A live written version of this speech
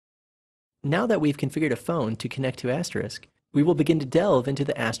Now that we've configured a phone to connect to Asterisk, we will begin to delve into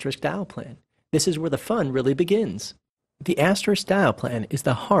the Asterisk dial plan. This is where the fun really begins. The Asterisk dial plan is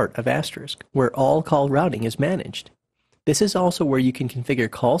the heart of Asterisk, where all call routing is managed. This is also where you can configure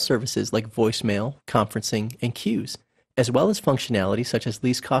call services like voicemail, conferencing, and queues, as well as functionality such as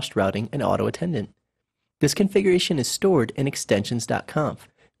least cost routing and auto attendant. This configuration is stored in extensions.conf,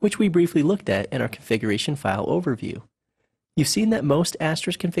 which we briefly looked at in our configuration file overview. You've seen that most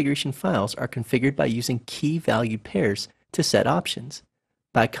Asterisk configuration files are configured by using key-value pairs to set options.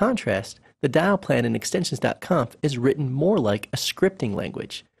 By contrast, the dial plan in extensions.conf is written more like a scripting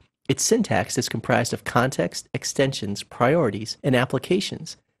language. Its syntax is comprised of context, extensions, priorities, and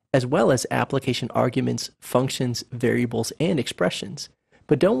applications, as well as application arguments, functions, variables, and expressions.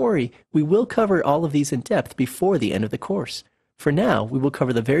 But don't worry, we will cover all of these in depth before the end of the course. For now, we will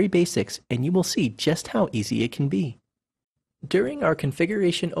cover the very basics, and you will see just how easy it can be. During our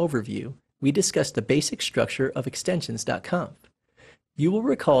configuration overview, we discussed the basic structure of extensions.conf. You will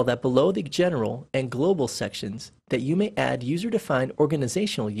recall that below the general and global sections that you may add user-defined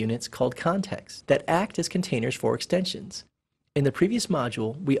organizational units called contexts that act as containers for extensions. In the previous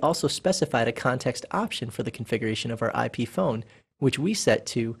module, we also specified a context option for the configuration of our IP phone, which we set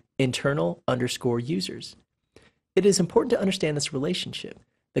to internal_users. It is important to understand this relationship.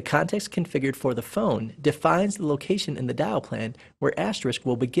 The context configured for the phone defines the location in the dial plan where Asterisk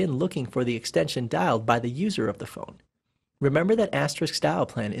will begin looking for the extension dialed by the user of the phone. Remember that Asterisk's dial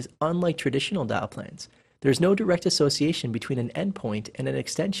plan is unlike traditional dial plans. There is no direct association between an endpoint and an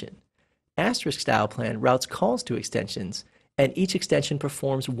extension. Asterisk's dial plan routes calls to extensions, and each extension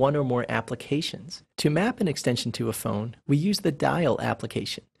performs one or more applications. To map an extension to a phone, we use the dial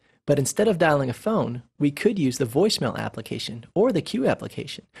application. But instead of dialing a phone, we could use the voicemail application or the queue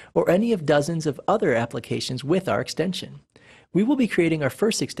application or any of dozens of other applications with our extension. We will be creating our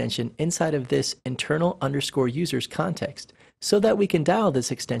first extension inside of this internal_users context so that we can dial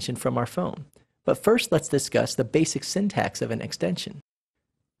this extension from our phone. But first, let's discuss the basic syntax of an extension.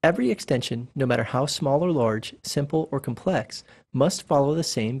 Every extension, no matter how small or large, simple or complex, must follow the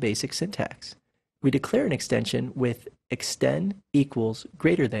same basic syntax. We declare an extension with extend equals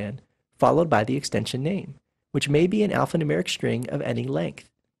greater than, followed by the extension name, which may be an alphanumeric string of any length.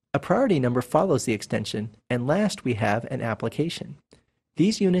 A priority number follows the extension, and last we have an application.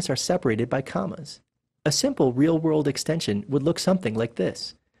 These units are separated by commas. A simple real-world extension would look something like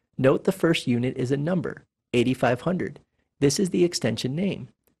this. Note the first unit is a number, 8500. This is the extension name.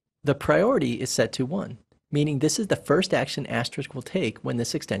 The priority is set to 1, meaning this is the first action Asterisk will take when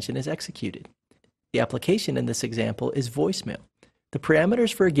this extension is executed. The application in this example is voicemail. The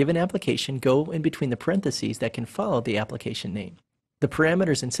parameters for a given application go in between the parentheses that can follow the application name. The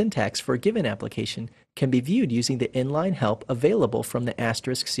parameters and syntax for a given application can be viewed using the inline help available from the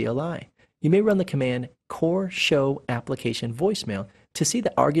Asterisk CLI. You may run the command core show application voicemail to see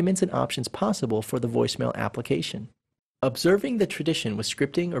the arguments and options possible for the voicemail application. Observing the tradition with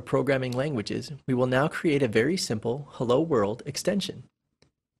scripting or programming languages, we will now create a very simple Hello World extension.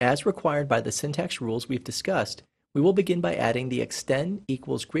 As required by the syntax rules we've discussed, we will begin by adding the extend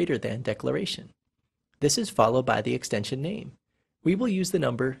equals greater than declaration. This is followed by the extension name. We will use the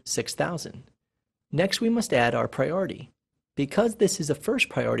number 6000. Next, we must add our priority. Because this is the first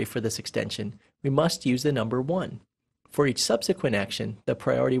priority for this extension, we must use the number 1. For each subsequent action, the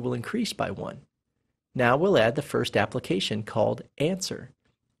priority will increase by 1. Now we'll add the first application called answer.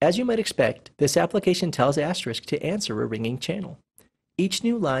 As you might expect, this application tells Asterisk to answer a ringing channel. Each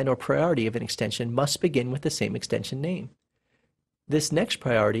new line or priority of an extension must begin with the same extension name. This next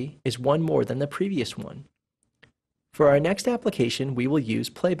priority is one more than the previous one. For our next application, we will use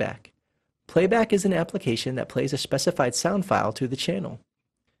playback. Playback is an application that plays a specified sound file to the channel.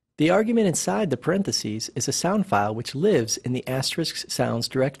 The argument inside the parentheses is a sound file which lives in the Asterisk sounds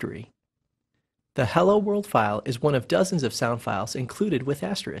directory. The Hello World file is one of dozens of sound files included with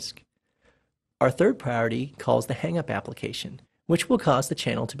Asterisk. Our third priority calls the hang up application, which will cause the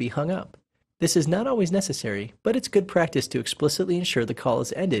channel to be hung up. This is not always necessary, but it's good practice to explicitly ensure the call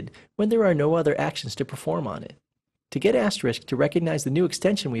is ended when there are no other actions to perform on it. To get Asterisk to recognize the new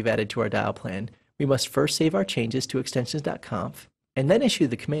extension we've added to our dial plan, we must first save our changes to extensions.conf and then issue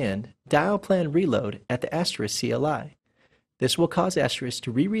the command dialplan reload at the Asterisk CLI. This will cause Asterisk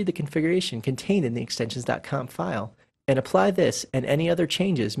to reread the configuration contained in the extensions.conf file and apply this and any other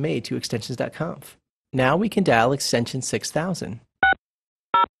changes made to extensions.conf. Now we can dial extension 6000.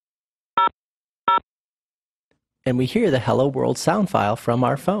 And we hear the Hello World sound file from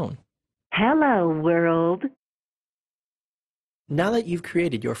our phone. Hello, world. Now that you've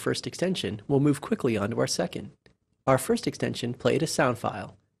created your first extension, we'll move quickly on to our second. Our first extension played a sound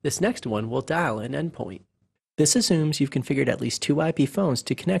file. This next one will dial an endpoint. This assumes you've configured at least 2 IP phones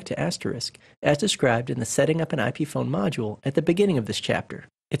to connect to Asterisk, as described in the Setting Up an IP Phone module at the beginning of this chapter.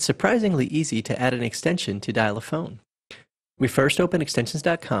 It's surprisingly easy to add an extension to dial a phone. We first open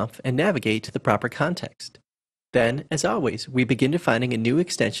extensions.conf and navigate to the proper context. Then, as always, we begin defining a new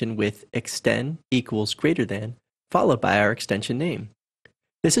extension with extend equals greater than, followed by our extension name.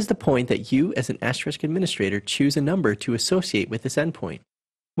 This is the point that you, as an Asterisk administrator, choose a number to associate with this endpoint.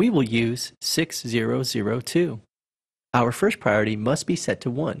 We will use 6002. Our first priority must be set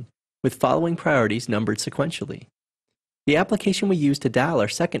to 1, with following priorities numbered sequentially. The application we use to dial our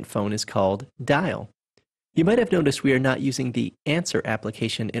second phone is called Dial. You might have noticed we are not using the Answer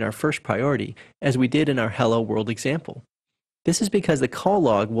application in our first priority, as we did in our Hello World example. This is because the call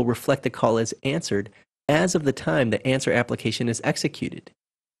log will reflect the call as answered as of the time the Answer application is executed.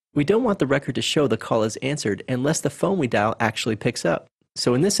 We don't want the record to show the call as answered unless the phone we dial actually picks up.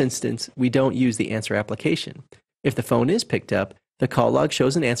 So in this instance, we don't use the Answer application. If the phone is picked up, the call log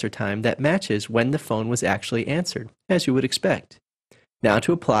shows an answer time that matches when the phone was actually answered, as you would expect. Now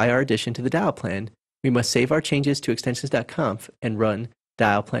to apply our addition to the Dialplan, we must save our changes to extensions.conf and run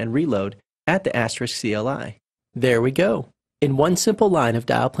Dialplan reload at the asterisk CLI. There we go. In one simple line of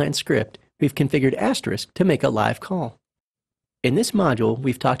Dialplan script, we've configured asterisk to make a live call. In this module,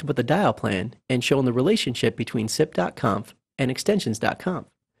 we've talked about the Dialplan and shown the relationship between sip.conf and extensions.conf.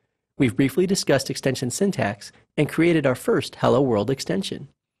 We've briefly discussed extension syntax and created our first Hello World extension.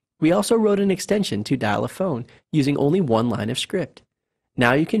 We also wrote an extension to dial a phone using only one line of script.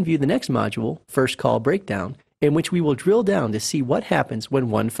 Now you can view the next module, First Call Breakdown, in which we will drill down to see what happens when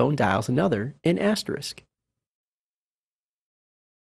one phone dials another in asterisk.